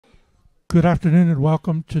Good afternoon and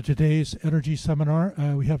welcome to today's energy seminar.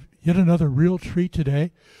 We have yet another real treat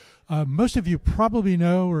today. Most of you probably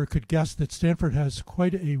know or could guess that Stanford has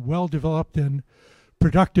quite a well-developed and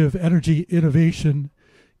productive energy innovation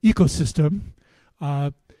ecosystem.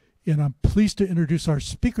 And I'm pleased to introduce our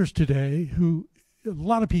speakers today, who a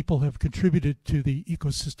lot of people have contributed to the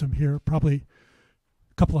ecosystem here, probably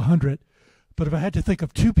a couple of hundred. But if I had to think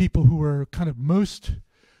of two people who are kind of most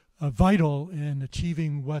vital in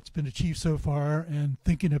achieving what's been achieved so far and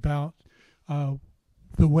thinking about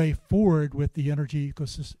the way forward with the energy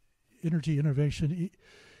innovation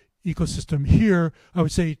ecosystem here, I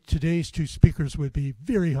would say today's two speakers would be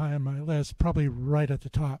very high on my list, probably right at the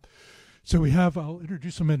top. So we have, I'll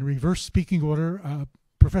introduce them in reverse speaking order,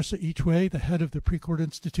 Professor Ichwe, the head of the Precourt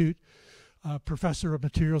Institute, Professor of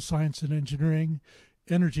Materials Science and Engineering,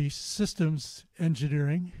 Energy Systems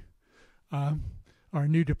Engineering, our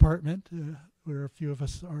new department, where a few of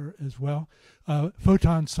us are as well,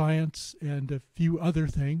 photon science and a few other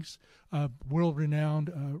things,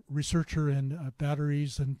 world-renowned researcher in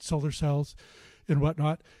batteries and solar cells and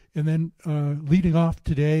whatnot. And then leading off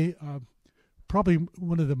today, probably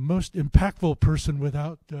one of the most impactful person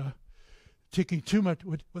without taking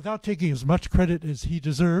as much credit as he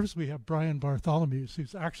deserves. We have Bartholomeusz,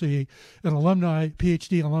 who's actually an alumni,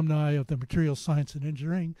 PhD alumni of the Materials Science and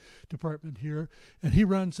Engineering department here, and he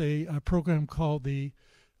runs a program called the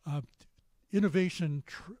Innovation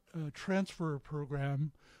Transfer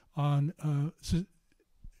Program on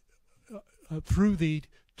through the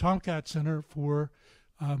Tomcat Center for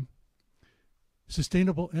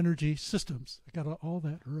Sustainable Energy Systems. I got all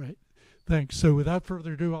that right. Thanks. So without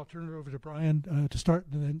further ado, I'll turn it over to Brian to start,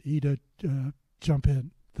 and then Ida jump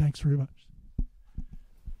in. Thanks very much.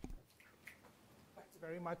 Thank you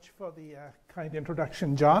very much for the kind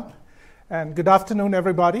introduction, John. And good afternoon,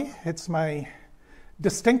 everybody. It's my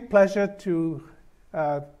distinct pleasure to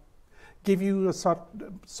give you a sort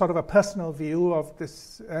of a personal view of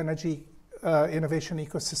this energy innovation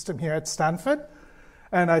ecosystem here at Stanford.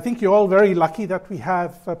 And I think you're all very lucky that we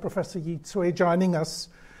have Professor Ichwe joining us.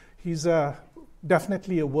 He's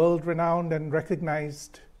definitely a world-renowned and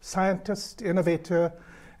recognized scientist, innovator,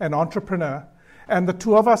 and entrepreneur. And the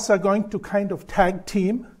two of us are going to kind of tag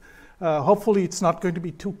team. Hopefully it's not going to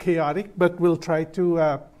be too chaotic, but we'll try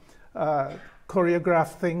to choreograph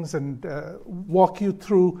things and walk you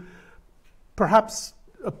through perhaps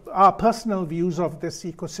our personal views of this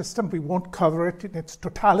ecosystem. We won't cover it in its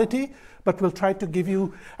totality, but we'll try to give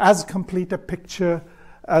you as complete a picture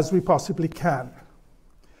as we possibly can.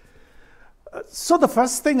 So the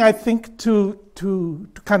first thing I think to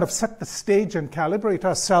kind of set the stage and calibrate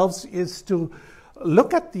ourselves is to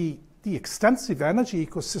look at the extensive energy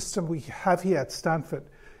ecosystem we have here at Stanford.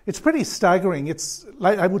 It's pretty staggering. It's,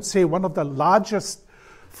 like I would say, one of the largest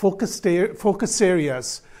focus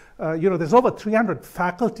areas. There's over 300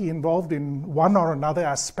 faculty involved in one or another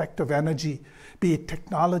aspect of energy, be it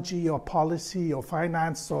technology or policy or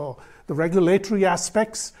finance or the regulatory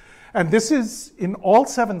aspects. And this is in all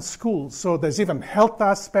 7 schools. So there's even health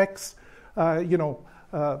aspects,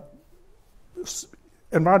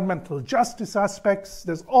 environmental justice aspects.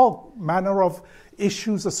 There's all manner of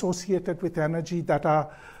issues associated with energy that are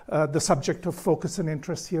the subject of focus and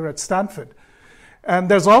interest here at Stanford. And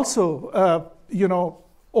there's also,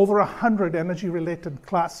 over 100 energy-related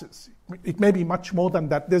classes. It may be much more than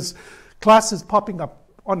that. There's classes popping up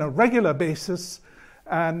on a regular basis,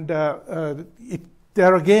 and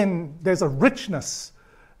there again, there's a richness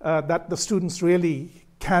that the students really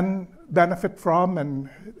can benefit from and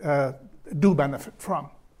do benefit from.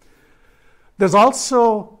 There's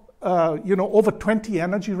also, over 20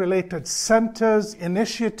 energy-related centers,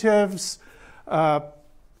 initiatives,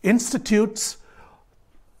 institutes,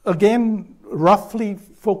 again, roughly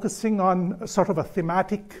focusing on sort of a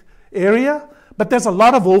thematic area, but there's a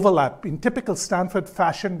lot of overlap. In typical Stanford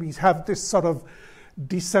fashion, we have this sort of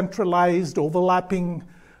decentralized, overlapping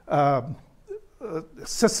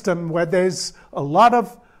system where there's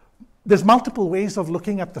multiple ways of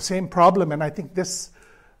looking at the same problem. And I think this,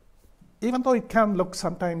 even though it can look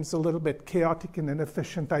sometimes a little bit chaotic and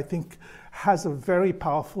inefficient, I think has a very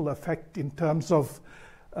powerful effect in terms of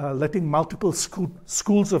letting multiple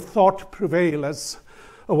schools of thought prevail, as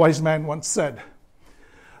a wise man once said.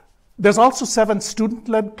 There's also 7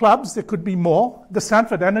 student-led clubs. There could be more. The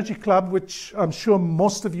Stanford Energy Club, which I'm sure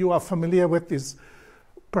most of you are familiar with, is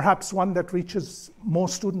perhaps one that reaches more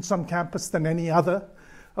students on campus than any other.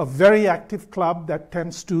 A very active club that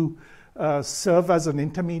tends to serve as an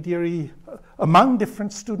intermediary among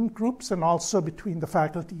different student groups and also between the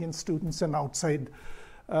faculty and students and outside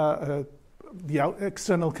the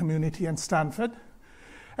external community and Stanford.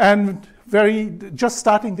 And just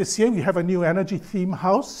starting this year, we have a new energy theme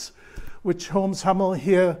house, which Holmes Hummel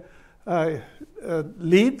here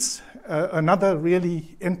leads. Another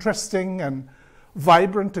really interesting and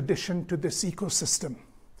vibrant addition to this ecosystem.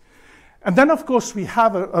 And then, of course, we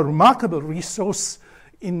have a remarkable resource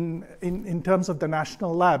in terms of the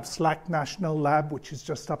national lab, SLAC National Lab, which is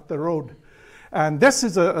just up the road. And this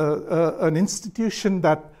is an institution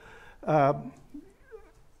that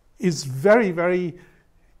is very, very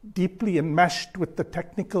deeply enmeshed with the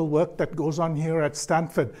technical work that goes on here at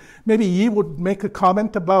Stanford. Maybe Yi would make a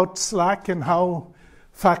comment about SLAC and how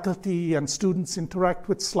faculty and students interact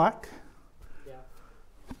with SLAC. Yeah,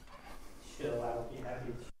 sure, I'll be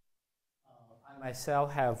happy to. I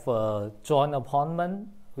myself have joint appointment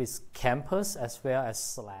with campus as well as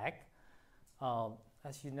SLAC.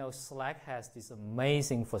 As you know, SLAC has this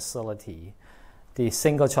amazing facility, the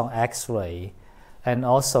synchrotron X-ray, and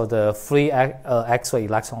also the free X-ray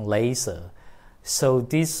electron laser. So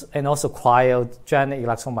this, and also cryogenic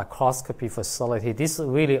electron microscopy facility, this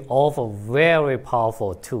really offer very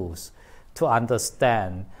powerful tools to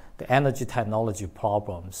understand the energy technology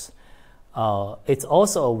problems. It's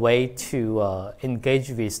also a way to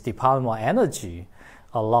engage with Department of Energy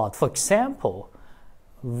a lot. For example,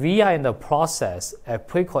 we are in the process at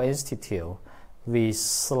Preco Institute with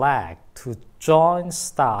SLAC to joint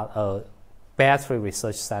start a battery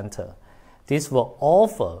research center. This will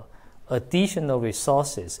offer additional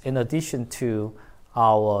resources in addition to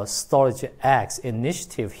our Storage X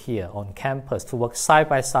initiative here on campus to work side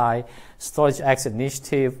by side. Storage X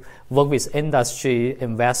initiative, work with industry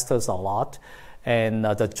investors a lot, and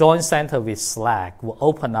the joint center with SLAC will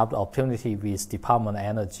open up the opportunity with Department of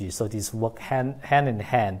Energy. So this work hand in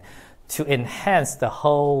hand to enhance the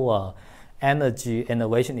whole energy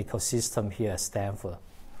innovation ecosystem here at Stanford.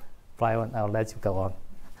 Brian, I'll let you go on.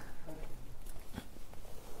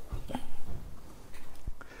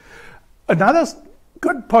 Another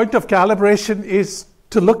good point of calibration is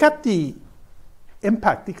to look at the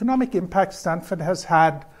impact, the economic impact Stanford has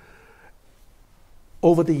had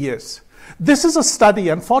over the years. This is a study,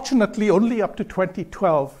 unfortunately, only up to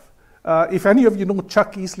 2012. If any of you know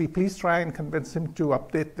Chuck Easley, please try and convince him to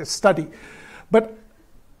update this study. But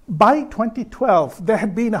by 2012, there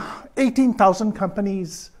had been 18,000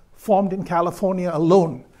 companies formed in California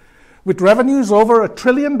alone, with revenues over $1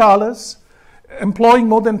 trillion, employing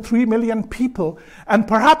more than 3 million people. And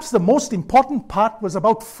perhaps the most important part was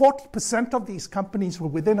about 40% of these companies were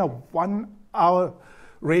within a 1-hour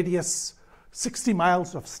radius, 60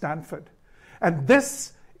 miles of Stanford. And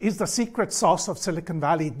this is the secret sauce of Silicon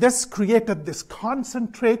Valley. This created this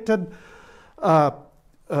concentrated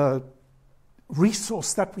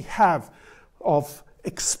resource that we have of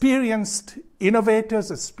experienced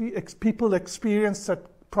innovators, people experienced at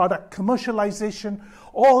product commercialization,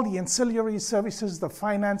 all the ancillary services, the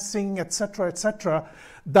financing, et cetera,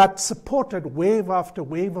 that supported wave after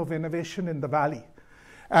wave of innovation in the Valley.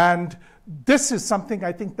 And this is something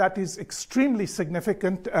I think that is extremely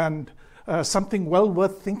significant and something well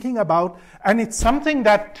worth thinking about. And it's something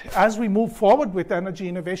that, as we move forward with energy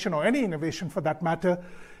innovation, or any innovation for that matter,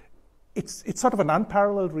 it's sort of an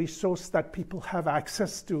unparalleled resource that people have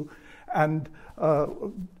access to and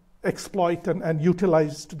exploit and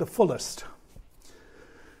utilize to the fullest.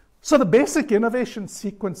 So the basic innovation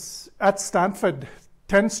sequence at Stanford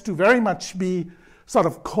tends to very much be sort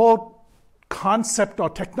of core concept or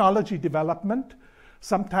technology development.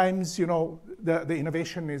 Sometimes, the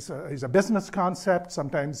innovation is a business concept.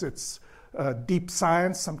 Sometimes it's deep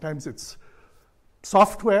science. Sometimes it's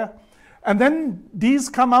software. And then these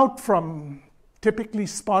come out from typically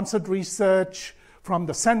sponsored research, from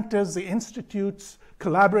the centers, the institutes,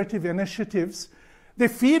 collaborative initiatives. They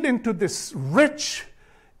feed into this rich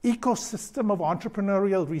ecosystem of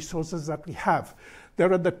entrepreneurial resources that we have.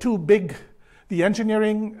 There are the two big, the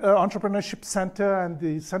Engineering Entrepreneurship Center and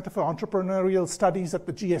the Center for Entrepreneurial Studies at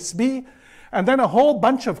the GSB, and then a whole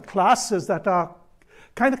bunch of classes that are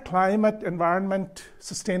kind of climate, environment,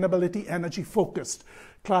 sustainability, energy focused.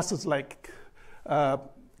 Classes like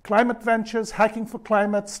Climate Ventures, Hacking for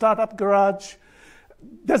Climate, Startup Garage.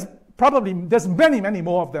 There's many, many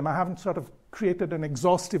more of them. I haven't sort of created an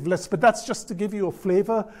exhaustive list, but that's just to give you a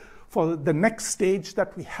flavor for the next stage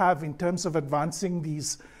that we have in terms of advancing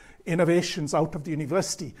these innovations out of the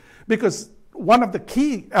university. Because one of the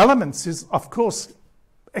key elements is, of course,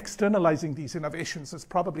 externalizing these innovations. There's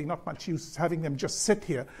probably not much use having them just sit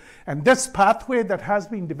here. And this pathway that has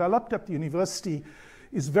been developed at the university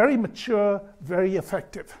is very mature, very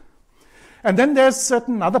effective. And then there's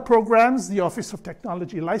certain other programs. The Office of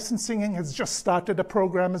Technology Licensing has just started a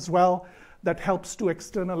program as well that helps to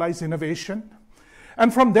externalize innovation.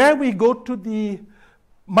 And from there, we go to the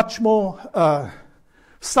much more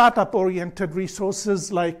startup-oriented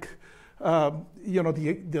resources like the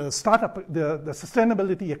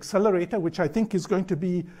Sustainability Accelerator, which I think is going to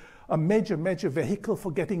be a major vehicle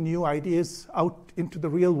for getting new ideas out into the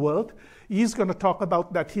real world. He's going to talk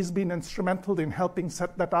about that. He's been instrumental in helping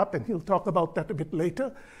set that up, and he'll talk about that a bit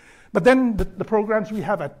later. But then the programs we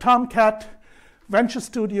have at Tomcat, Venture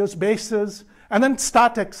Studios, Bases, and then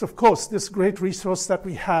StartX, of course, this great resource that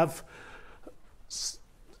we have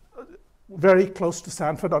very close to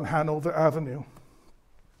Stanford on Hanover Avenue.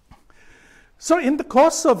 So in the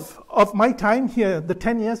course of my time here, the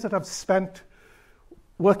 10 years that I've spent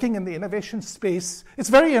working in the innovation space, it's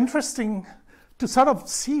very interesting to sort of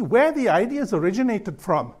see where the ideas originated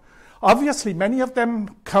from. Obviously, many of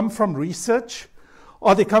them come from research,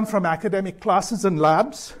 or they come from academic classes and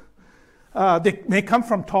labs. They may come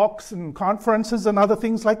from talks and conferences and other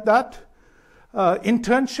things like that.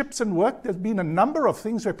 Internships and work, there's been a number of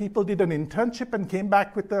things where people did an internship and came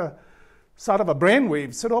back with a sort of a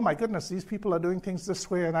brainwave, said, oh my goodness, these people are doing things this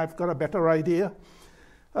way and I've got a better idea.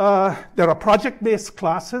 There are project-based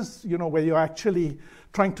classes, where you're actually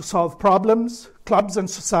trying to solve problems, clubs and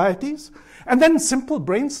societies, and then simple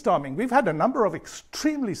brainstorming. We've had a number of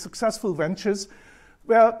extremely successful ventures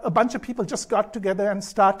where a bunch of people just got together and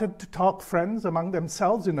started to talk friends among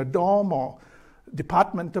themselves in a dorm or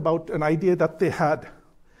department about an idea that they had.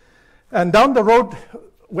 And down the road,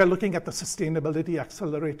 we're looking at the Sustainability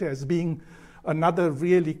Accelerator as being another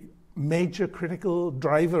really major critical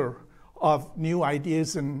driver of new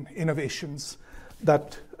ideas and innovations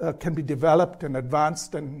that can be developed and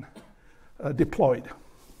advanced and deployed.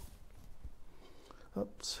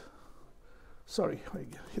 Oops. Sorry, I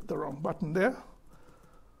hit the wrong button there.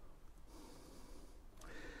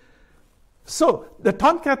 So the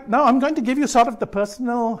Tomcat, now I'm going to give you sort of the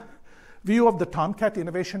personal view of the Tomcat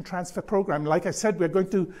Innovation Transfer Program. Like I said, we're going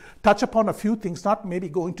to touch upon a few things, not maybe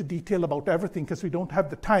go into detail about everything because we don't have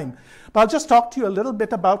the time. But I'll just talk to you a little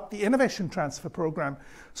bit about the Innovation Transfer Program.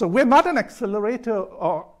 So we're not an accelerator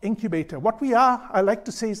or incubator. What we are, I like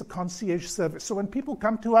to say, is a concierge service. So when people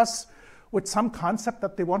come to us with some concept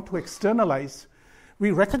that they want to externalize,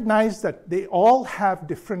 we recognize that they all have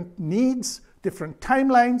different needs, different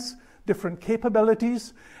timelines, different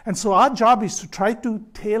capabilities. And so our job is to try to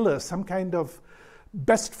tailor some kind of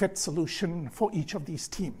best fit solution for each of these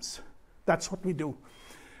teams. That's what we do.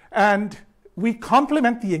 And we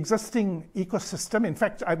complement the existing ecosystem. In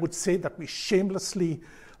fact, I would say that we shamelessly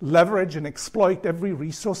leverage and exploit every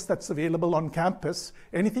resource that's available on campus.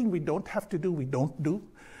 Anything we don't have to do, we don't do.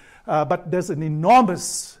 But there's an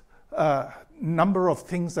enormous number of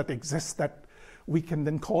things that exist that we can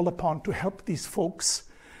then call upon to help these folks.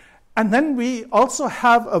 And then we also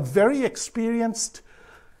have a very experienced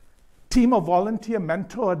team of volunteer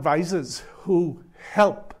mentor advisors who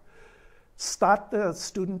help start the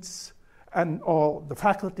students or the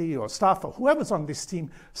faculty or staff or whoever's on this team,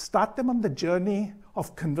 start them on the journey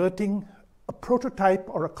of converting a prototype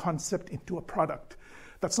or a concept into a product.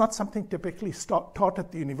 That's not something typically taught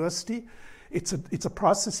at the university. It's a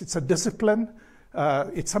process, it's a discipline.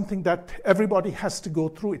 It's something that everybody has to go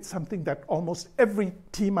through. It's something that almost every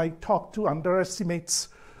team I talk to underestimates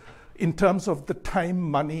in terms of the time,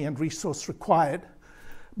 money, and resource required.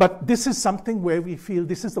 But this is something where we feel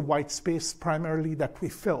this is the white space primarily that we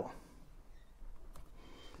fill.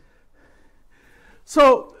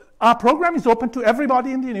 So our program is open to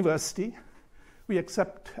everybody in the university. We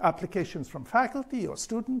accept applications from faculty or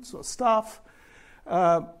students or staff.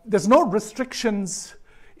 There's no restrictions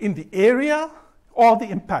in the area or the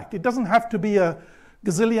impact. It doesn't have to be a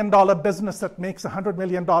gazillion-dollar business that makes $100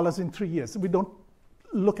 million in 3 years. We don't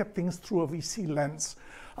look at things through a VC lens.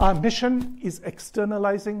 Our mission is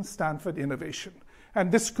externalizing Stanford innovation.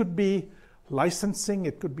 And this could be licensing,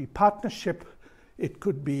 it could be partnership, it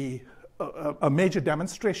could be a major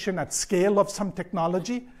demonstration at scale of some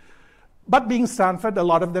technology. But being Stanford, a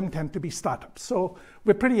lot of them tend to be startups. So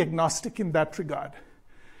we're pretty agnostic in that regard.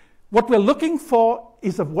 What we're looking for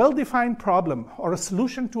is a well-defined problem or a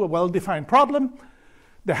solution to a well-defined problem.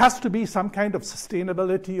 There has to be some kind of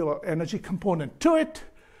sustainability or energy component to it.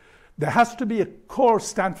 There has to be a core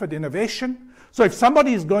Stanford innovation. So if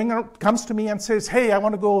somebody is comes to me and says, hey, I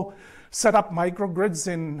want to go set up microgrids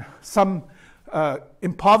in some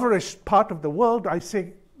impoverished part of the world, I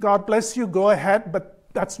say, God bless you, go ahead, but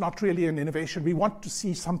that's not really an innovation. We want to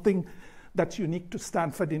see something that's unique to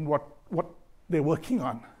Stanford in what they're working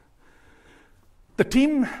on. The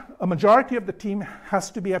team, a majority of the team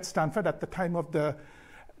has to be at Stanford at the time of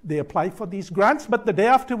they apply for these grants, but the day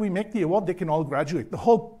after we make the award, they can all graduate. The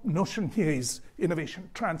whole notion here is innovation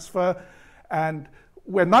transfer, and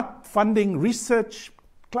we're not funding research,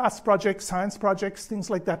 class projects, science projects, things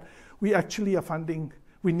like that. We actually are funding,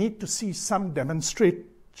 we need to see some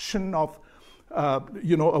demonstration of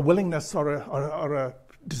a willingness or a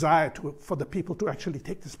desire for the people to actually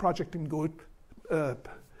take this project and go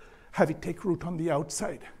have it take root on the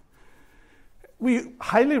outside. We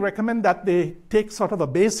highly recommend that they take sort of a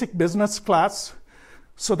basic business class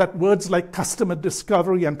so that words like customer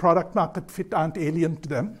discovery and product market fit aren't alien to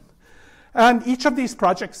them. And each of these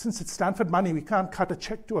projects, since it's Stanford money, we can't cut a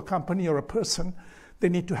check to a company or a person. They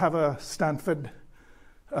need to have a Stanford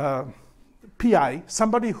PI,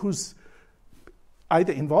 somebody who's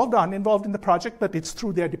either involved or uninvolved in the project, but it's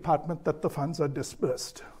through their department that the funds are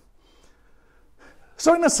disbursed.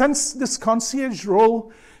 So in a sense, this concierge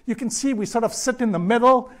role, you can see we sort of sit in the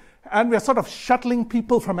middle, and we're sort of shuttling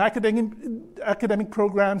people from academic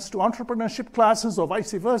programs to entrepreneurship classes or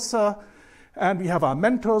vice versa. And we have our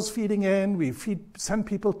mentors feeding in. We send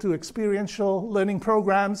people to experiential learning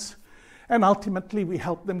programs. And ultimately, we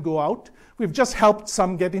help them go out. We've just helped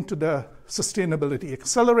some get into the Sustainability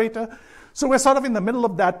Accelerator. So we're sort of in the middle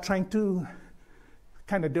of that, trying to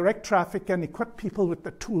kind of direct traffic and equip people with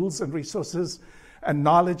the tools and resources and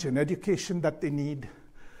knowledge and education that they need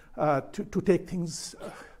to take things,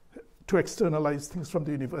 to externalize things from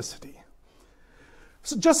the university.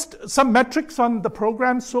 So just some metrics on the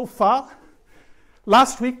program so far.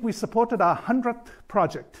 Last week, we supported our 100th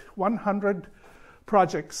project, 100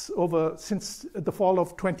 projects since the fall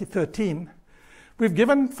of 2013. We've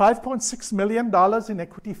given $5.6 million in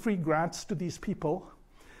equity-free grants to these people.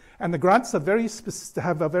 And the grants are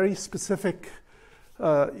have very specific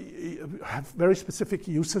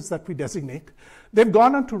uses that we designate. They've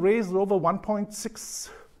gone on to raise over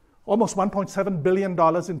almost $1.7 billion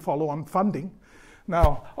in follow-on funding.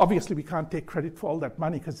 Now, obviously, we can't take credit for all that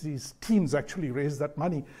money because these teams actually raised that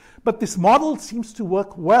money. But this model seems to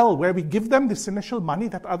work well, where we give them this initial money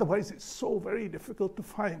that otherwise is so very difficult to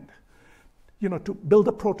find. To build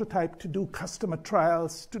a prototype, to do customer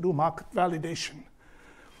trials, to do market validation.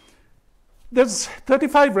 There's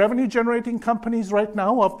 35 revenue-generating companies right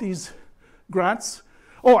now of these grants.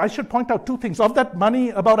 Oh, I should point out two things. Of that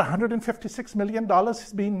money, about $156 million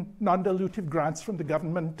has been non-dilutive grants from the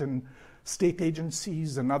government and state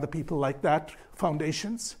agencies and other people like that,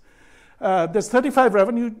 foundations. There's 35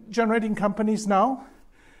 revenue-generating companies now,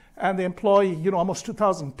 and they employ almost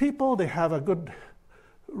 2,000 people. They have a good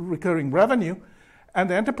recurring revenue, and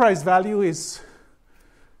the enterprise value is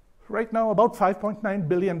right now about $5.9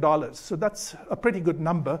 billion. So that's a pretty good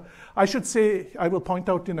number. I should say, I will point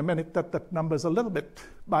out in a minute that that number is a little bit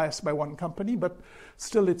biased by one company, but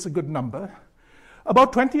still it's a good number.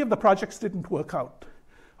 About 20 of the projects didn't work out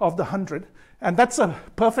of the 100, and that's a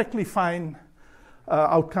perfectly fine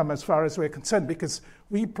outcome as far as we're concerned, because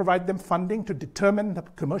we provide them funding to determine the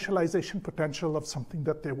commercialization potential of something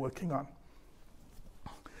that they're working on.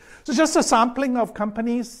 So just a sampling of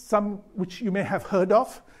companies, some which you may have heard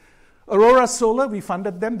of. Aurora Solar, we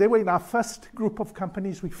funded them. They were in our first group of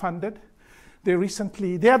companies we funded. They are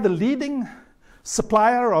the leading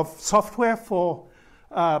supplier of software for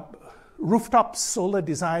rooftop solar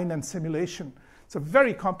design and simulation. It's a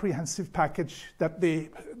very comprehensive package that they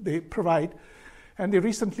provide. And they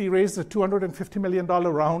recently raised a $250 million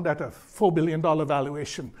round at a $4 billion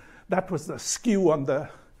valuation. That was the skew on the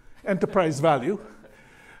enterprise value.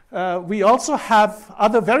 We also have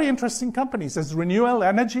other very interesting companies. There's Renewable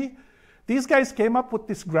Energy. These guys came up with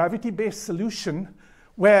this gravity-based solution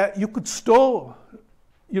where you could store,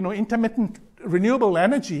 intermittent renewable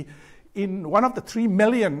energy in one of the 3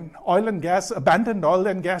 million abandoned oil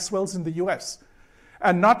and gas wells in the US.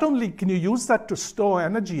 And not only can you use that to store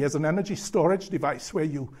energy as an energy storage device where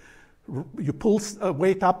you pull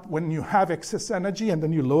weight up when you have excess energy and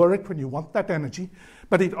then you lower it when you want that energy,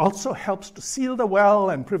 but it also helps to seal the well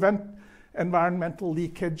and prevent environmental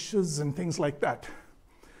leakages and things like that.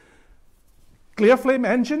 Clear flame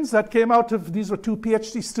engines that came out of, these were 2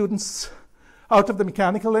 PhD students out of the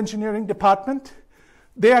mechanical engineering department.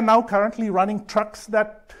 They are now currently running trucks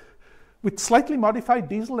with slightly modified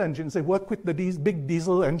diesel engines. They work with these big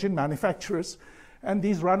diesel engine manufacturers, and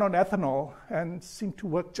these run on ethanol and seem to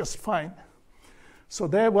work just fine. So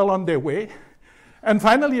they're well on their way. And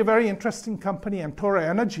finally, a very interesting company, Antora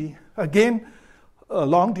Energy, again,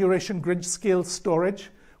 long duration grid scale storage,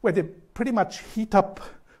 where they pretty much heat up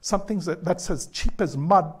something that's as cheap as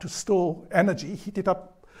mud to store energy, heat it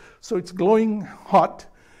up so it's glowing hot.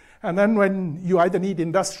 And then when you either need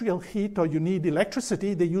industrial heat or you need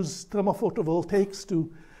electricity, they use thermophotovoltaics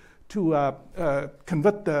to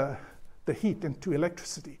convert the heat into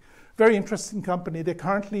electricity. Very interesting company. They're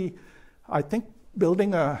currently, I think,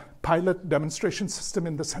 building a pilot demonstration system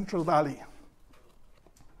in the Central Valley.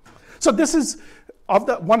 So this is, of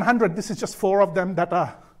the 100, this is just 4 of them that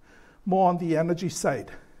are more on the energy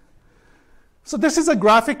side. So this is a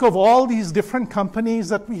graphic of all these different companies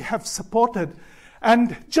that we have supported.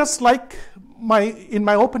 And just like in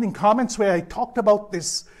my opening comments where I talked about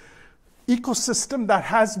this ecosystem that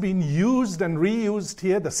has been used and reused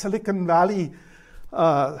here, the Silicon Valley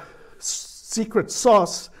secret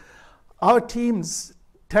sauce, our teams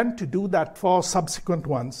tend to do that for subsequent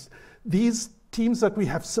ones. These teams that we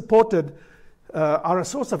have supported are a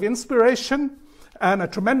source of inspiration and a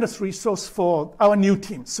tremendous resource for our new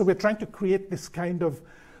teams. So we're trying to create this kind of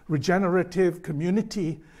regenerative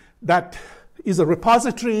community that is a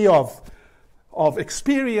repository of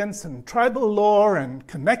experience and tribal lore and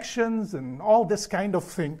connections and all this kind of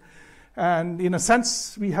thing. And in a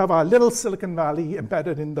sense, we have our little Silicon Valley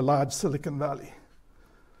embedded in the large Silicon Valley.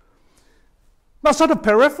 Now, sort of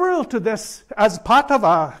peripheral to this, as part of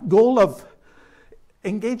our goal of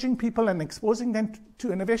engaging people and exposing them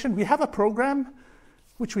to innovation, we have a program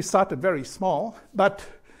which we started very small, but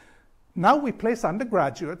now we place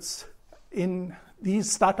undergraduates in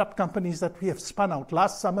these startup companies that we have spun out.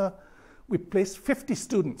 Last summer, we placed 50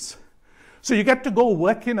 students. So you get to go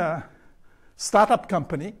work in a startup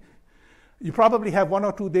company. You probably have 1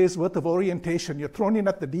 or 2 days worth of orientation. You're thrown in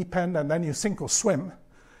at the deep end and then you sink or swim.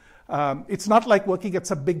 It's not like working at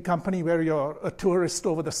some big company where you're a tourist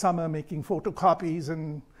over the summer making photocopies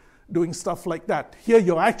and doing stuff like that. Here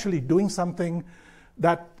you're actually doing something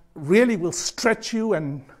that really will stretch you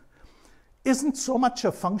and isn't so much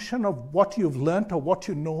a function of what you've learned or what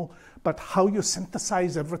you know, but how you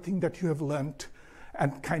synthesize everything that you have learned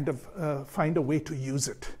and kind of find a way to use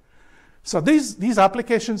it. So these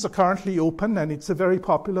applications are currently open, and it's a very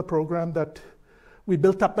popular program that we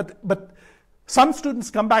built up. But some students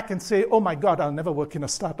come back and say, oh my God, I'll never work in a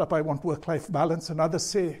startup. I want work-life balance. And others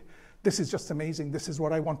say, this is just amazing. This is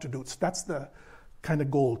what I want to do. So that's the kind of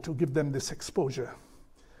goal, to give them this exposure.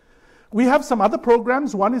 We have some other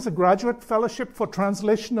programs. One is a graduate fellowship for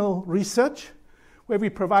translational research, where we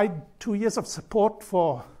provide 2 years of support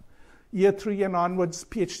for year 3 and onwards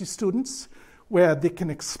PhD students, where they can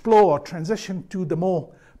explore or transition to the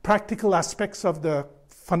more practical aspects of the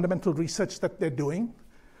fundamental research that they're doing.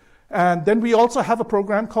 And then we also have a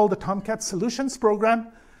program called the Tomcat Solutions Program,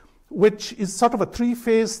 which is sort of a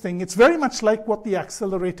 3-phase thing. It's very much like what the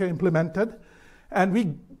accelerator implemented.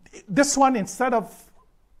 And this one, instead of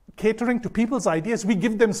catering to people's ideas, we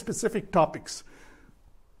give them specific topics.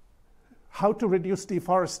 How to reduce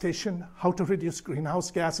deforestation, how to reduce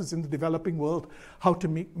greenhouse gases in the developing world, how to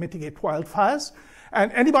mitigate wildfires.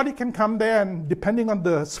 And anybody can come there, and depending on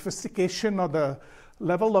the sophistication or the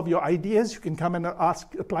level of your ideas, you can come and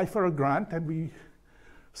apply for a grant, and we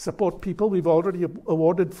support people. We've already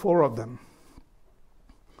awarded 4 of them.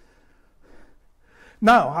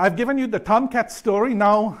 Now, I've given you the Tomcat story.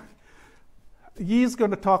 Now, Yi is going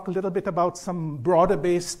to talk a little bit about some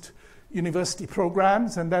broader-based university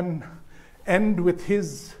programs, and then end with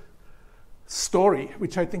his story,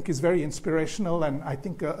 which I think is very inspirational, and I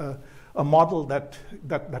think a model that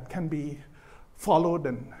can be followed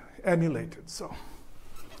and emulated. So.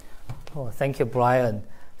 Oh, thank you, Brian.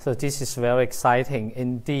 So this is very exciting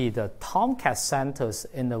indeed. The Tomcat Center's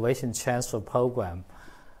Innovation Transfer Program.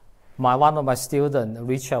 One of my students,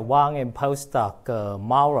 Richard Wang, and postdoc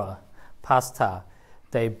Maura Pasta,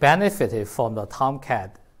 they benefited from the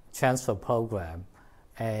Tomcat Transfer Program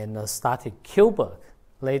and started Cuberg,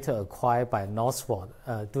 later acquired by Northvolt,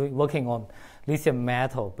 working on lithium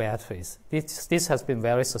metal batteries. This has been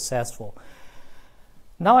very successful.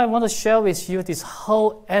 Now I want to share with you this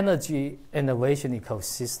whole energy innovation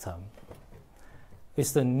ecosystem.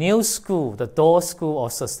 It's the new school, the Door School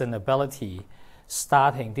of Sustainability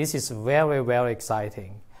starting. This is very, very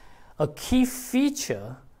exciting. A key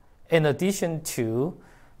feature, in addition to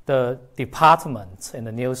the departments in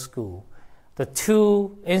the new school, the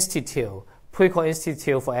 2 institutes, Precourt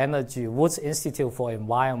Institute for Energy, Woods Institute for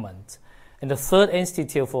Environment, and the 3rd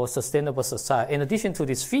Institute for Sustainable Society. In addition to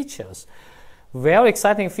these features, very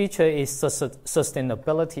exciting feature is the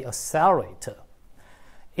Sustainability Accelerator.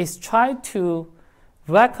 It's trying to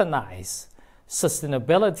recognize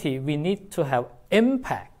sustainability. We need to have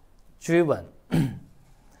impact-driven,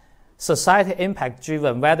 society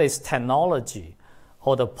impact-driven, whether it's technology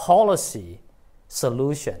or the policy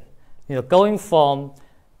solution. Going from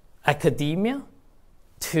academia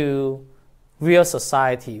to real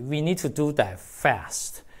society, we need to do that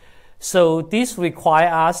fast. So this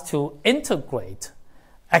requires us to integrate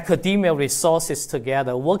academia resources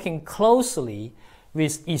together, working closely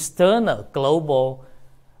with external global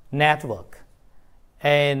network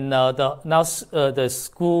And the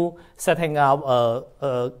school setting up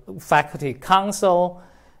a faculty council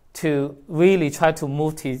to really try to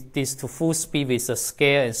move this to full speed with the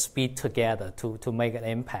scale and speed together to make an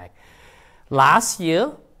impact. Last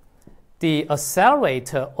year, the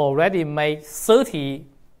accelerator already made 30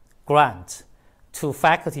 grants to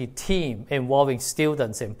faculty team involving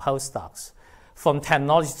students and postdocs, from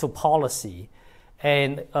technology to policy,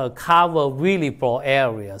 and cover really broad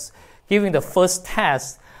areas. Giving the first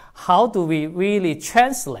test, how do we really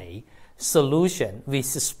translate solution with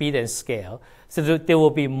speed and scale? So there will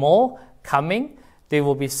be more coming. There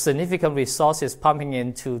will be significant resources pumping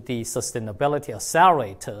into the sustainability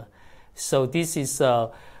accelerator. So this is, I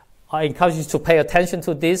encourage you to pay attention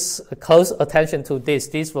to this, close attention to this.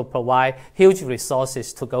 This will provide huge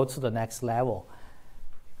resources to go to the next level.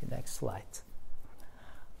 Next slide.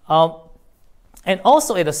 And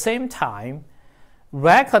also at the same time,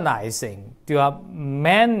 recognizing there are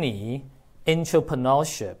many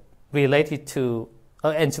entrepreneurship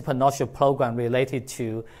program related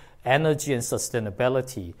to energy and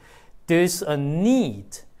sustainability. There's a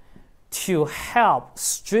need to help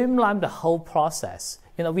streamline the whole process.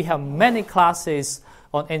 We have many classes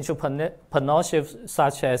on entrepreneurship,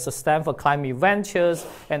 such as the Stanford Climate Ventures,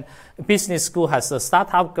 and business school has a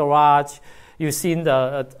startup garage. You've seen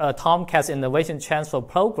the Tomcat's innovation transfer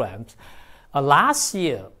programs. Last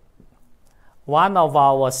year, one of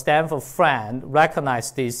our Stanford friends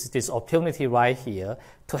recognized this opportunity right here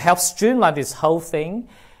to help streamline this whole thing,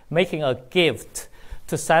 making a gift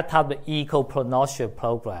to set up the ecopreneurship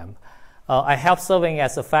program. I helped serving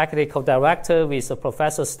as a faculty co-director with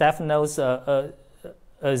Professor Stefanos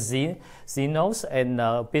Zinos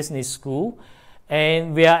in business school.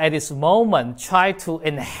 And we are at this moment trying to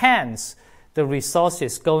enhance the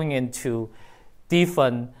resources going into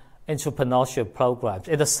different entrepreneurship programs.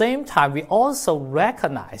 At the same time, we also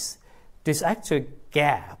recognize there's actually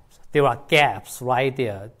gaps. There are gaps right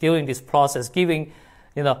there during this process, giving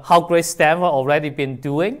how great Stanford already been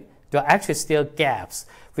doing. There are actually still gaps.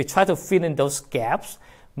 We try to fill in those gaps,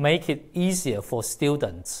 make it easier for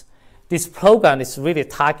students. This program is really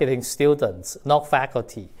targeting students, not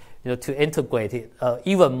faculty, to integrate it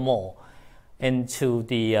even more into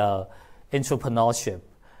the entrepreneurship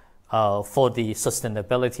for the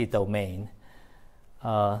sustainability domain.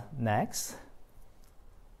 Next.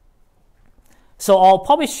 So I'll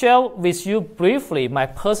probably share with you briefly my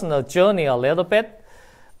personal journey a little bit.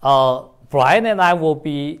 Brian and I will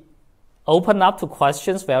be open up to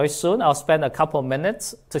questions very soon. I'll spend a couple of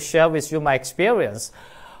minutes to share with you my experience.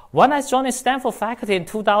 When I joined Stanford faculty in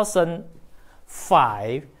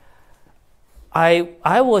 2005,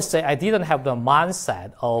 I would say I didn't have the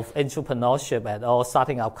mindset of entrepreneurship at all,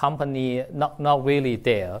 starting a company, not really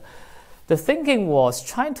there. The thinking was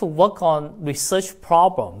trying to work on research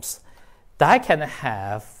problems that can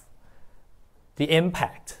have the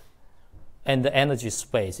impact in the energy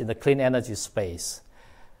space, in the clean energy space.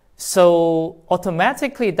 So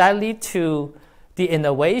automatically that lead to the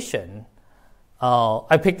innovation.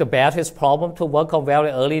 I picked the batteries problem to work on very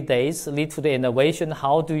early days, lead to the innovation.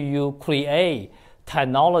 How do you create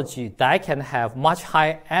technology that can have much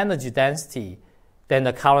higher energy density than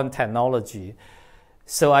the current technology?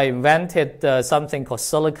 So I invented something called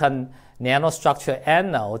silicon nanostructure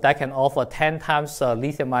anode that can offer 10 times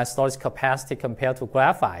lithium-ion storage capacity compared to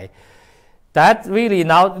graphite. That really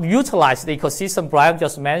now utilizes the ecosystem Brian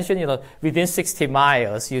just mentioned. Within 60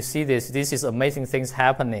 miles, you see this is amazing things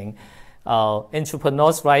happening.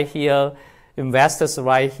 Entrepreneurs right here, investors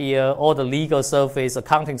right here, all the legal service,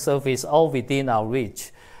 accounting service, all within our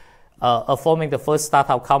reach. Forming the first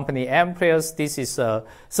startup company, Amprius, this is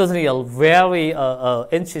certainly a very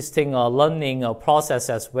interesting learning process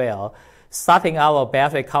as well. Starting our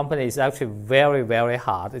battery company is actually very, very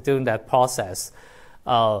hard during that process.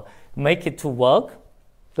 Make it to work.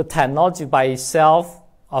 The technology by itself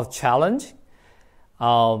a challenge.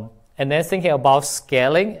 And then thinking about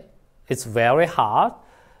scaling, it's very hard.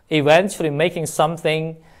 Eventually making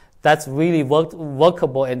something that's really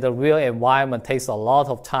workable in the real environment takes a lot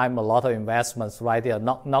of time, a lot of investments right there,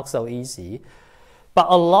 not so easy. But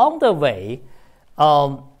along the way,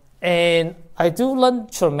 and I do learn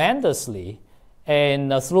tremendously,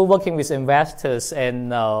 and through working with investors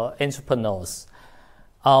and entrepreneurs,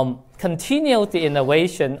 continue the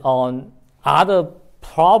innovation on other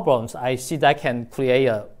problems I see that can create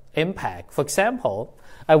an impact. For example,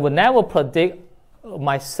 I would never predict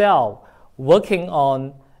myself working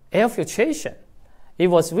on air filtration. It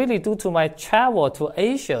was really due to my travel to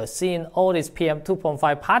Asia, seeing all these PM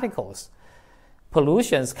 2.5 particles,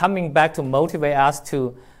 pollutions coming back to motivate us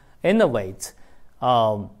to innovate.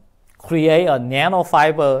 create a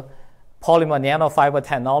polymer nanofiber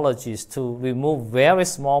technologies to remove very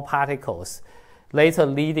small particles, later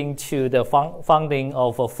leading to the founding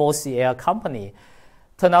of a 4C Air company.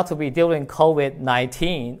 Turned out to be during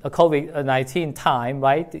COVID-19 time,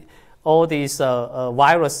 right? All these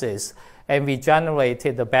viruses, and we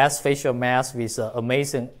generated the best facial mask with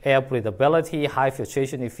amazing air breathability, high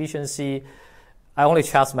filtration efficiency. I only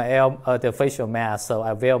charge the facial mask, so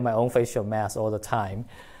I wear my own facial mask all the time.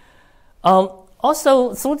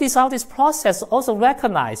 Also, through this process, also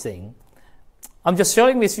recognizing, I'm just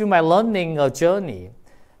sharing with you my learning journey.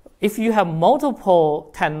 If you have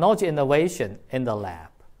multiple technology innovation in the lab,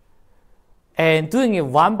 and doing it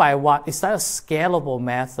one by one, is that a scalable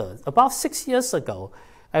method? About 6 years ago,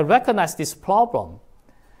 I recognized this problem.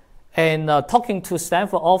 And talking to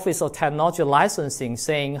Stanford Office of Technology Licensing,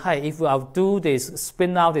 saying, hey, if I'll do this,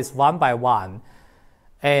 spin out this one by one,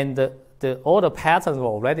 and all the patents will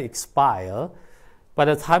already expire, by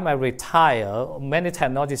the time I retire, many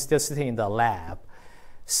technologies still sitting in the lab.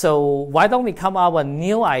 So why don't we come up with a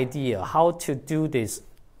new idea how to do this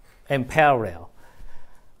in parallel?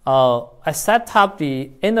 I set up the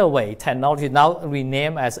Innovate technology, now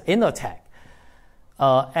renamed as Innotech,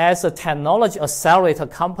 as a technology accelerator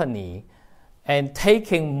company, and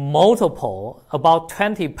taking multiple, about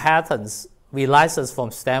 20 patents we licensed from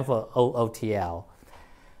Stanford OTL,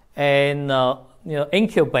 and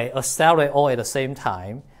incubate, accelerate all at the same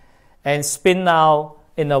time, and spin out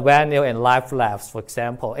Innovano and Life Labs, for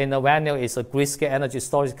example. Innovano is a grid-scale energy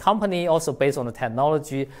storage company, also based on the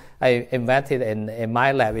technology I invented in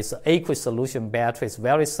my lab. It's an aqueous solution battery. It's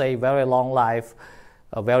very safe, very long life,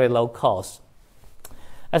 very low cost.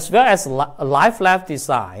 As well as Life Lab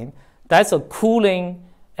design, that's a cooling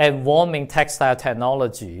and warming textile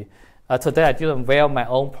technology. Today I didn't wear my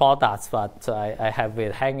own products, but I have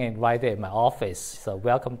it hanging right there in my office. So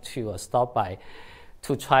welcome to stop by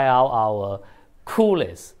to try out our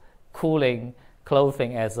coolest cooling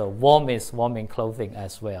clothing as a warmest warming clothing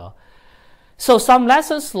as well. So some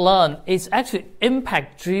lessons learned is actually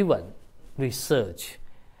impact-driven research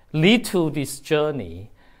lead to this journey.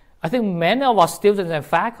 I think many of our students and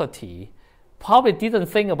faculty probably didn't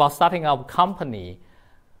think about starting up a company,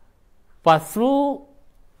 but through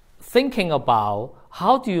thinking about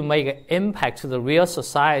how do you make an impact to the real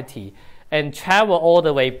society and travel all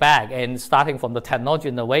the way back and starting from the technology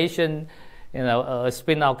innovation, a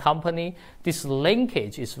spin-out company, this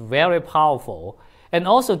linkage is very powerful. And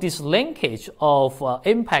also this linkage of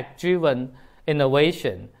impact-driven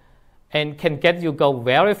innovation and can get you go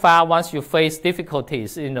very far once you face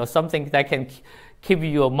difficulties, something that can keep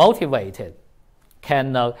you motivated.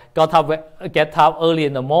 Can get up early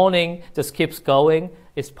in the morning, just keeps going.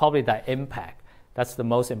 It's probably that impact. That's the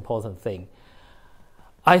most important thing.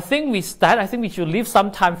 I think we should leave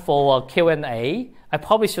some time for Q&A. I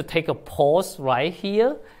probably should take a pause right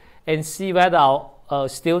here and see whether our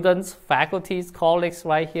students, faculty, colleagues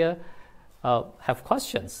right here have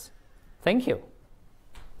questions. Thank you.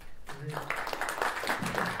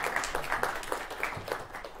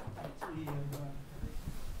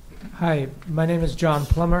 Hi, my name is John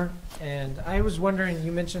Plummer, and I was wondering,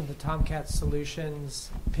 you mentioned the Tomcat Solutions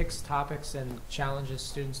picks topics and challenges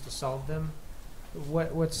students to solve them.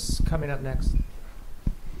 What's coming up next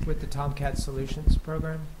with the Tomcat Solutions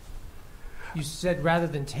program? You said rather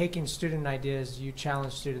than taking student ideas, you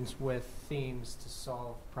challenge students with themes to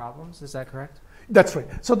solve problems. Is that correct? That's right.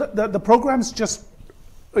 So the program's just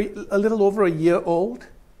a little over a year old,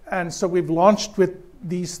 and so we've launched with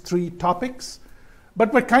these 3 topics,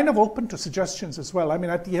 but we're kind of open to suggestions as well. I mean,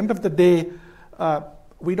 at the end of the day,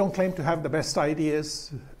 we don't claim to have the best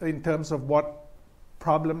ideas in terms of what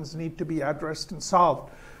problems need to be addressed and solved.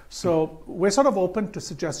 So we're sort of open to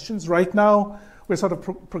suggestions. Right now, we're sort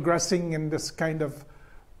of progressing in this kind of,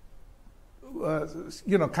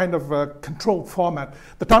 controlled format.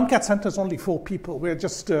 The Tomcat Center is only 4 people. We're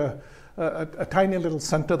just a tiny little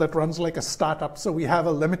center that runs like a startup, so we have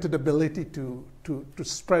a limited ability to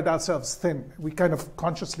spread ourselves thin. We kind of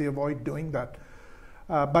consciously avoid doing that.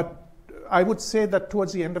 But I would say that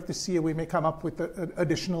towards the end of this year, we may come up with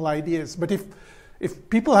additional ideas. But if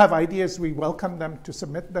people have ideas, we welcome them to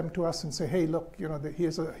submit them to us and say, hey, look,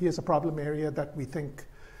 here's a problem area that we think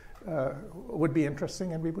would be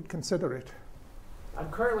interesting, and we would consider it. I'm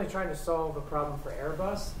currently trying to solve a problem for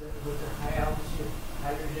Airbus with the high altitude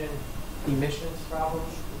hydrogen emissions problem.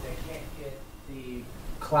 They can't get the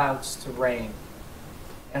clouds to rain.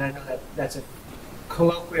 And I know that's a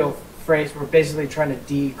colloquial phrase. We're basically trying to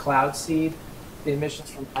de-cloud seed. The emissions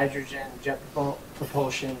from hydrogen, jet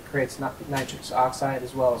propulsion creates nitrous oxide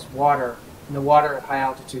as well as water. And the water at high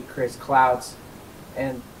altitude creates clouds.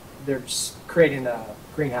 And they're just creating a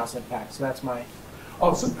greenhouse impact. So that's my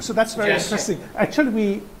so that's very interesting.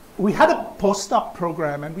 Actually, we had a postdoc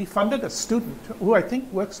program, and we funded a student who I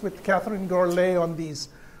think works with Catherine Gourlay on the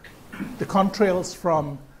contrails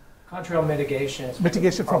from contrail mitigation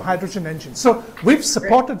from hydrogen engines. So we've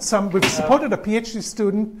supported we've supported a PhD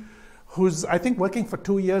student who's, I think, working for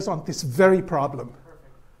 2 years on this very problem. Perfect.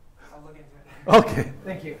 I'll look into it. Okay.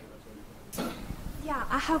 Thank you. Yeah,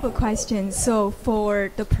 I have a question. So for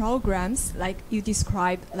the programs, like you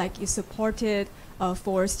described, like you supported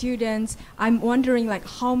for students, I'm wondering like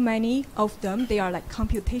how many of them, they are like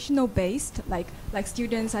computational based, like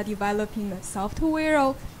students are developing the software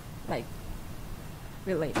or like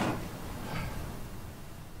related?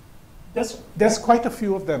 There's quite a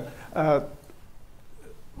few of them.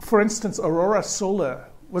 For instance, Aurora Solar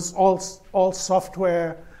was all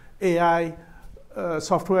software, AI,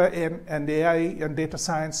 software and AI and data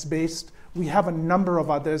science based. We have a number of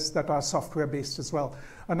others that are software based as well.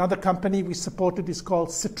 Another company we supported is called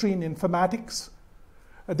Citrine Informatics.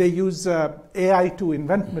 They use AI to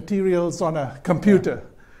invent materials on a computer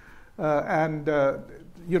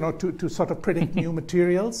to sort of predict new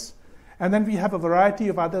materials. And then we have a variety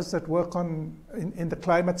of others that work in the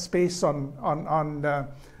climate space on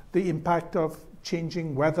the impact of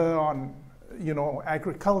changing weather on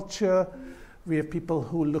agriculture. We have people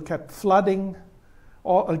who look at flooding,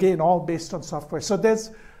 all based on software. So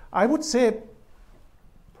I would say,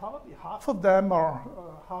 probably half of them or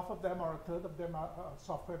a third of them are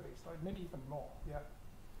software based, or maybe even more. Yeah.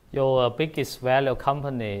 Your biggest value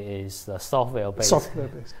company is software based. Software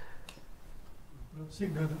based. Well,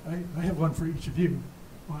 I have one for each of you,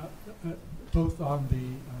 both on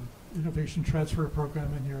the Innovation Transfer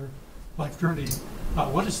Program and your life journey.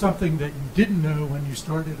 What is something that you didn't know when you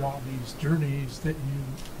started on these journeys that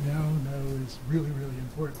you now know is really, really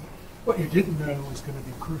important? What you didn't know was going to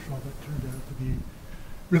be crucial, but turned out to be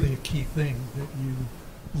really a key thing that you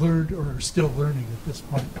learned or are still learning at this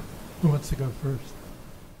point. Who wants to go first?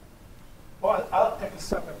 Well, I'll take a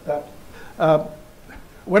step at that.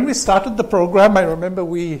 When we started the program, I remember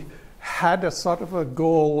we had a sort of a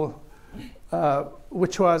goal,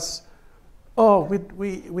 which was,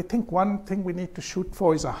 we think one thing we need to shoot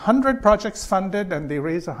for is 100 projects funded and they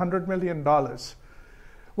raise $100 million.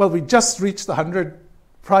 Well, we just reached the 100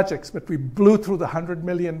 projects, but we blew through the $100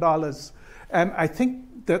 million. And I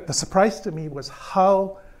think that the surprise to me was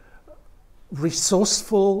how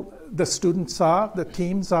resourceful the students are, the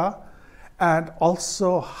teams are, and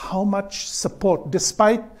also how much support,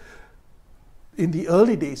 despite in the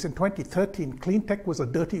early days, in 2013, clean tech was a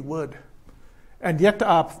dirty word. And yet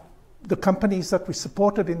the companies that we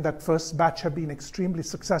supported in that first batch have been extremely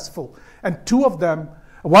successful. And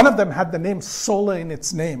one of them had the name solar in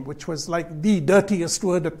its name, which was like the dirtiest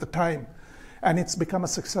word at the time. And it's become a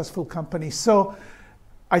successful company. So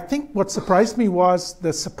I think what surprised me was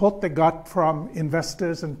the support they got from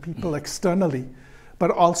investors and people externally, but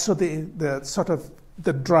also the sort of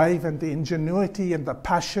the drive and the ingenuity and the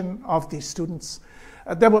passion of these students.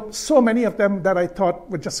 There were so many of them that I thought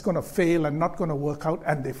were just going to fail and not going to work out,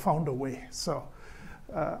 and they found a way. So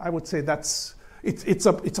I would say it's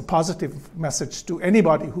a positive message to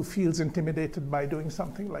anybody who feels intimidated by doing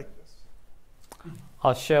something like this.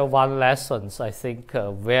 I'll share one lesson I think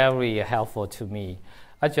very helpful to me.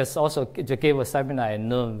 I just also gave a seminar at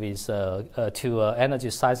noon with to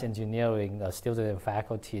energy science engineering students and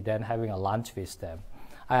faculty, then having a lunch with them.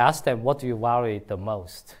 I asked them, what do you worry the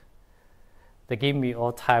most? They give me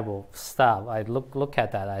all type of stuff. I look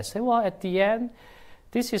at that. I say, well, at the end,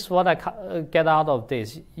 this is what I get out of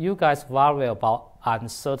this. You guys worry about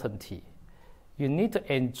uncertainty. You need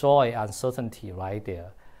to enjoy uncertainty right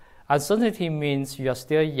there. Uncertainty means you are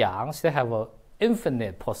still young, still have an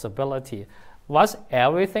infinite possibility. Once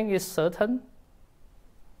everything is certain,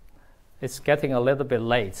 it's getting a little bit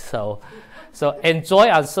late. So enjoy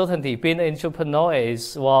uncertainty. Being an entrepreneur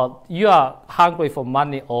is, well, you are hungry for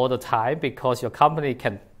money all the time because your company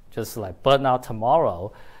can just like burn out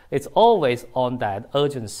tomorrow. It's always on that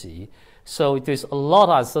urgency. So there's a lot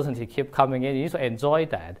of uncertainty keep coming in. You need to enjoy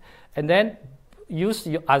that. And then use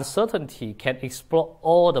your uncertainty can explore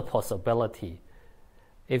all the possibility.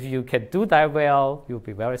 If you can do that well, you'll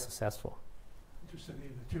be very successful. Interestingly,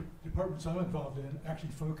 the two departments I'm involved in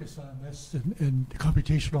actually focus on this, and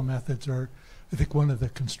computational methods are, I think, one of the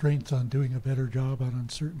constraints on doing a better job on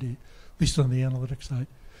uncertainty, at least on the analytics side.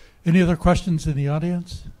 Any other questions in the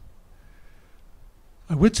audience?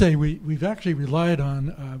 I would say we've actually relied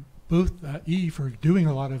on both E for doing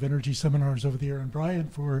a lot of energy seminars over the year, and Brian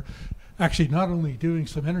for actually not only doing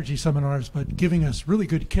some energy seminars, but giving us really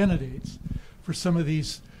good candidates for some of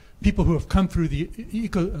these people who have come through the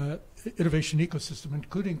innovation ecosystem,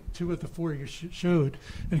 including 2 of the 4 you showed,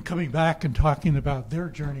 and coming back and talking about their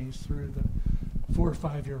journeys through the 4 or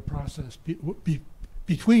 5 year process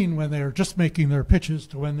between when they are just making their pitches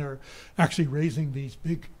to when they're actually raising these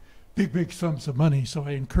big sums of money. So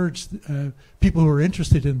I encourage people who are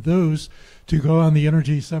interested in those to go on the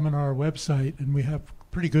Energy Seminar website, and we have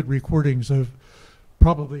pretty good recordings of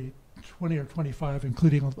probably 20 or 25,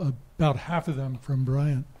 including about half of them from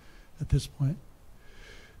Brian at this point.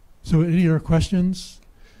 So any other questions?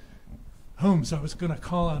 Holmes, I was going to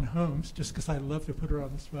call on Holmes just because I love to put her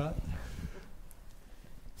on the spot.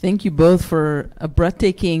 Thank you both for a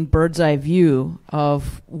breathtaking bird's eye view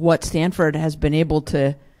of what Stanford has been able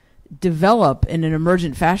to develop in an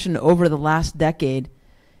emergent fashion over the last decade.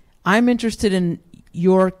 I'm interested in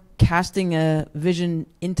your casting a vision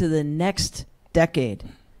into the next decade.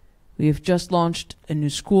 We have just launched a new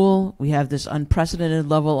school. We have this unprecedented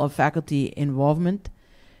level of faculty involvement.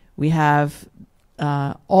 We have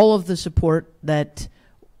all of the support that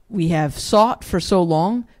we have sought for so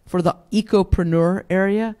long for the ecopreneur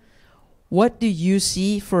area. What do you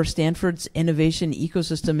see for Stanford's innovation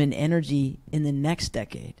ecosystem in energy in the next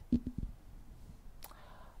decade?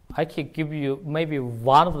 I can give you maybe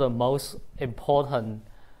one of the most important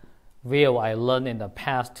view I learned in the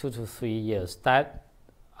past 2 to 3 years that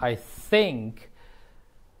I think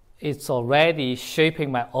it's already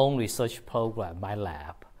shaping my own research program, my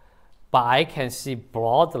lab. But I can see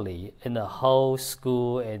broadly in the whole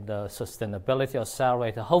school, in the sustainability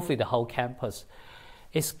accelerator, hopefully the whole campus,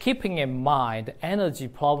 is keeping in mind the energy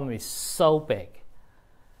problem is so big.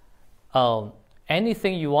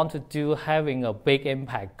 Anything you want to do having a big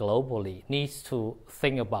impact globally needs to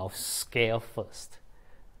think about scale first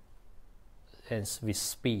and with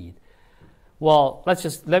speed. Well,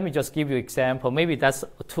 let me just give you an example. Maybe that's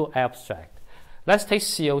too abstract. Let's take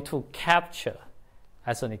CO2 capture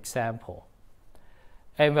as an example.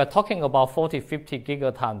 And we're talking about 40, 50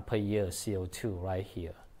 gigaton per year CO2 right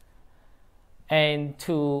here. And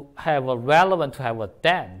to have a relevant, to have a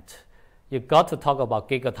dent, you got to talk about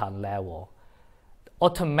gigaton level.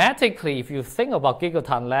 Automatically, if you think about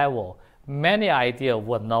gigaton level, many ideas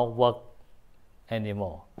would not work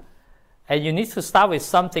anymore. And you need to start with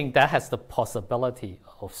something that has the possibility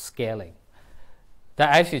of scaling. That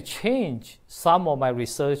actually change some of my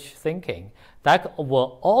research thinking. That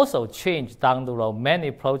will also change down the road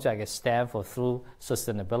many projects at Stanford through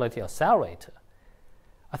Sustainability Accelerator.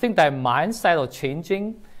 I think that mindset of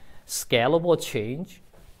changing, scalable change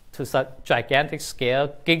to such gigantic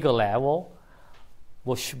scale, giga level,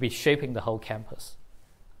 will be shaping the whole campus.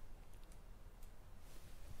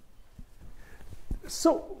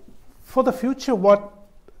 So for the future, one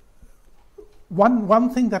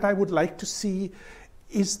thing that I would like to see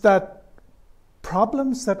is that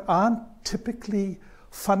problems that aren't typically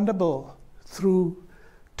fundable through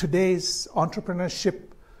today's entrepreneurship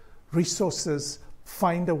resources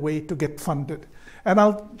find a way to get funded. And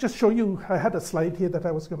I'll just show you, I had a slide here that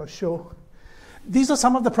I was going to show. These are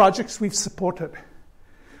some of the projects we've supported.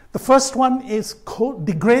 The first one is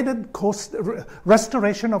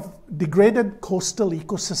restoration of degraded coastal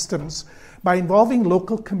ecosystems by involving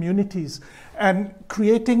local communities and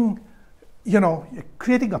creating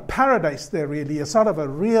a paradise there, really, a sort of a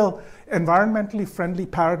real environmentally friendly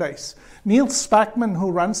paradise. Neil Spackman,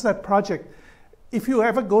 who runs that project, if you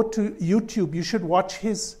ever go to YouTube, you should watch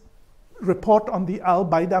his report on the Al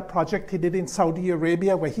Baida project he did in Saudi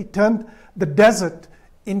Arabia, where he turned the desert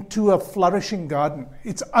into a flourishing garden.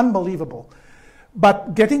 It's unbelievable.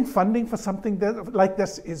 But getting funding for something like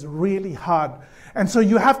this is really hard. And so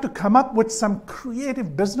you have to come up with some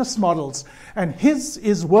creative business models. And his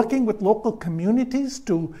is working with local communities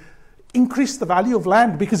to increase the value of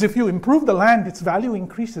land, because if you improve the land, its value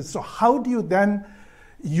increases. So how do you then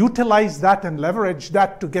utilize that and leverage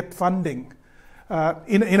that to get funding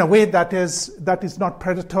in a way that is not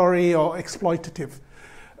predatory or exploitative?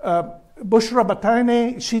 Bushra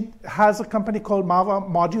Batane, she has a company called Mava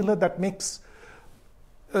Modular that makes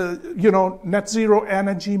net zero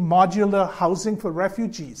energy modular housing for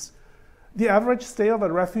refugees. The average stay of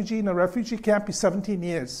a refugee in a refugee camp is 17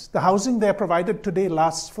 years. The housing they're provided today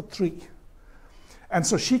lasts for 3. And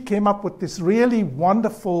so she came up with this really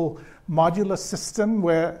wonderful modular system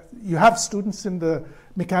where you have students in the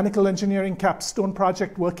mechanical engineering capstone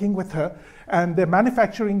project working with her, and they're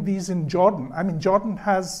manufacturing these in Jordan. I mean, Jordan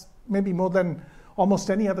has maybe more than almost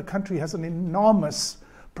any other country, has an enormous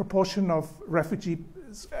proportion of refugees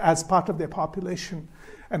as part of their population,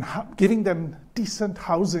 and giving them decent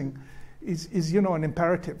housing is an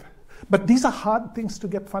imperative. But these are hard things to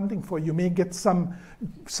get funding for. You may get some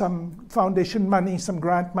foundation money, some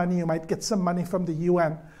grant money, you might get some money from the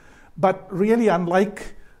UN. But really,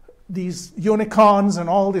 unlike these unicorns and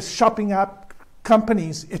all these shopping app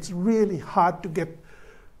companies, it's really hard to get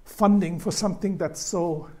funding for something that's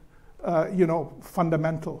so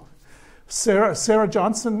fundamental. Sarah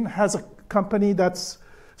Johnson has a company that's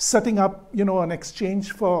setting up an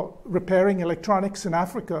exchange for repairing electronics in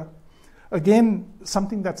Africa. Again,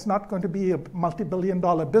 something that's not going to be a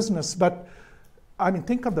multi-billion-dollar business, but I mean,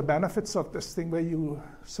 think of the benefits of this thing where you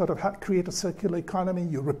sort of create a circular economy,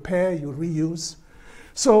 you repair, you reuse.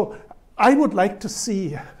 So I would like to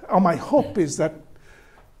see, or my hope is that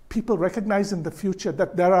people recognize in the future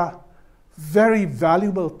that there are very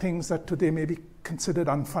valuable things that today may be considered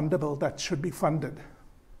unfundable that should be funded.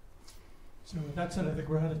 So with that said, I think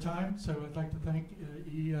we're out of time. So I'd like to thank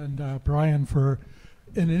E and Brian for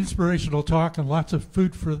an inspirational talk and lots of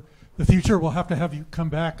food for the future. We'll have to have you come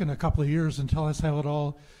back in a couple of years and tell us how it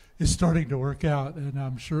all is starting to work out. And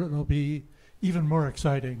I'm sure it'll be even more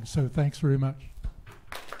exciting. So thanks very much.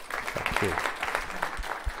 Thank you.